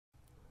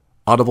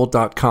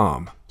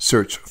Audible.com.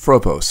 Search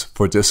Frobos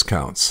for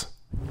discounts.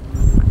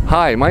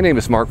 Hi, my name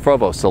is Mark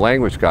Frobos, the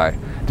language guy.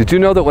 Did you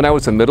know that when I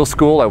was in middle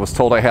school, I was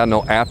told I had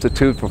no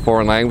aptitude for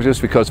foreign languages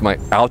because my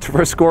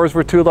algebra scores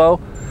were too low?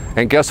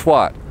 And guess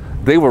what?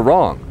 They were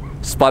wrong.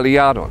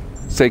 Sbagliaron,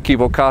 se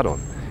equivocaron,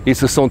 y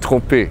se son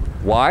trompés.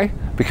 Why?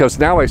 Because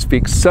now I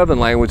speak 7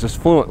 languages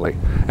fluently,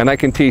 and I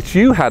can teach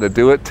you how to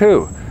do it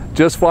too.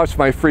 Just watch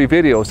my free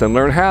videos and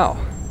learn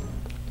how.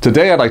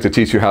 Today I'd like to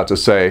teach you how to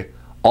say,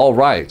 all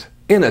right,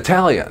 in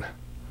Italian.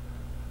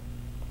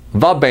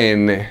 Va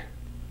bene.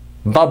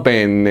 Va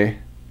bene.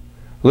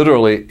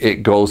 Literally,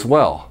 it goes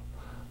well.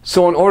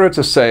 So in order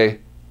to say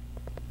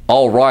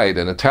all right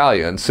in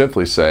Italian,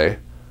 simply say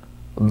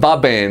va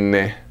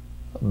bene,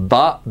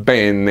 va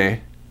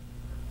bene,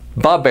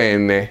 va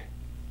bene.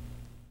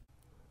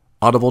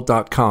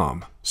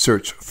 Audible.com.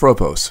 Search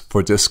Frobos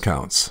for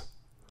discounts.